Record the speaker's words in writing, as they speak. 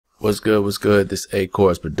What's good? What's good? This is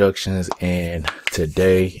A-Chords Productions, and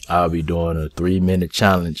today I'll be doing a 3-minute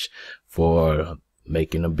challenge for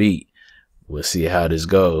making a beat. We'll see how this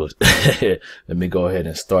goes. Let me go ahead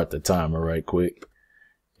and start the timer right quick.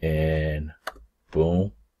 And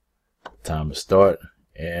boom. Timer start.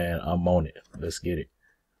 And I'm on it. Let's get it.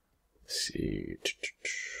 Let's see. Let's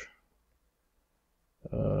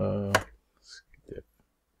get that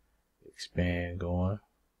expand going.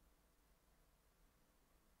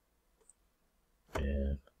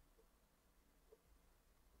 And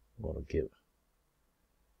I'm gonna give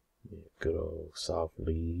a good old soft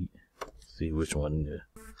lead. See which one.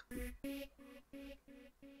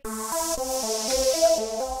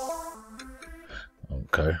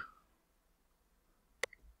 Okay.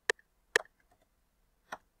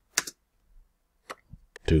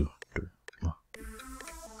 Two, three.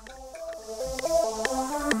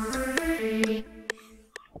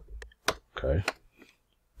 Okay.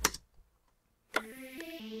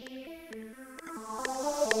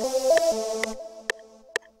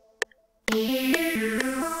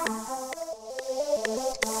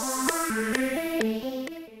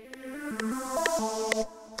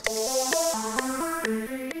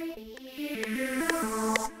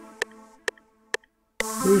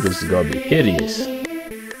 Ooh, this is gonna be hideous.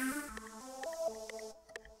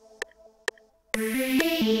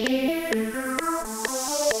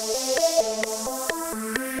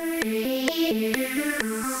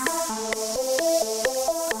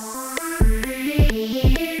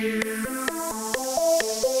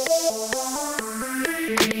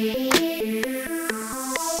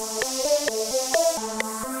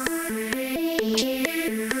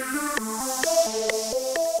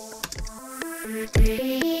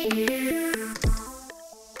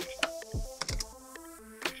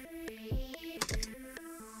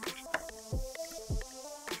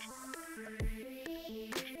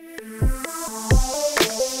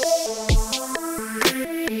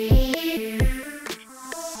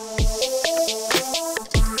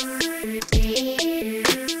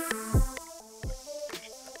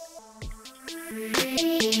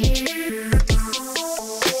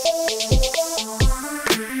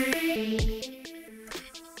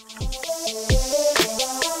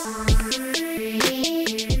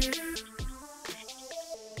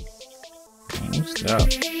 Stop.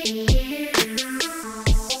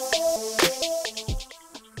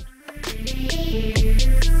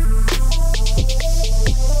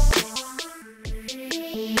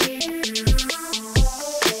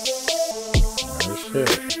 Oh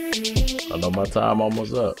shit. I know my time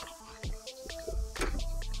almost up.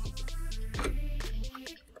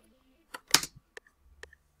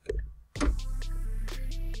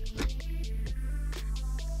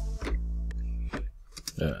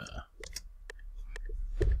 Yeah.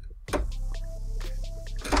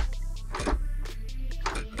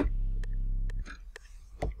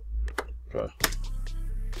 Okay.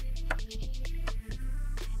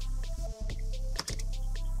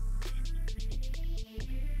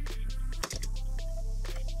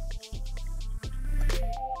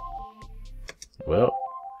 Well,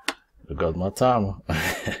 there goes my timer.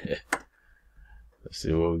 Let's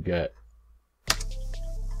see what we got.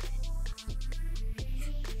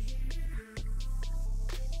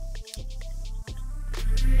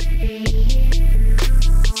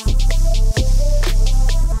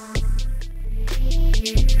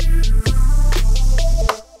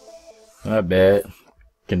 Not bad.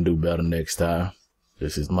 Can do better next time.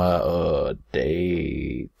 This is my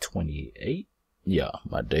day 28. Yeah,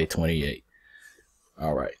 my day 28.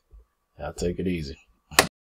 All right. I'll take it easy.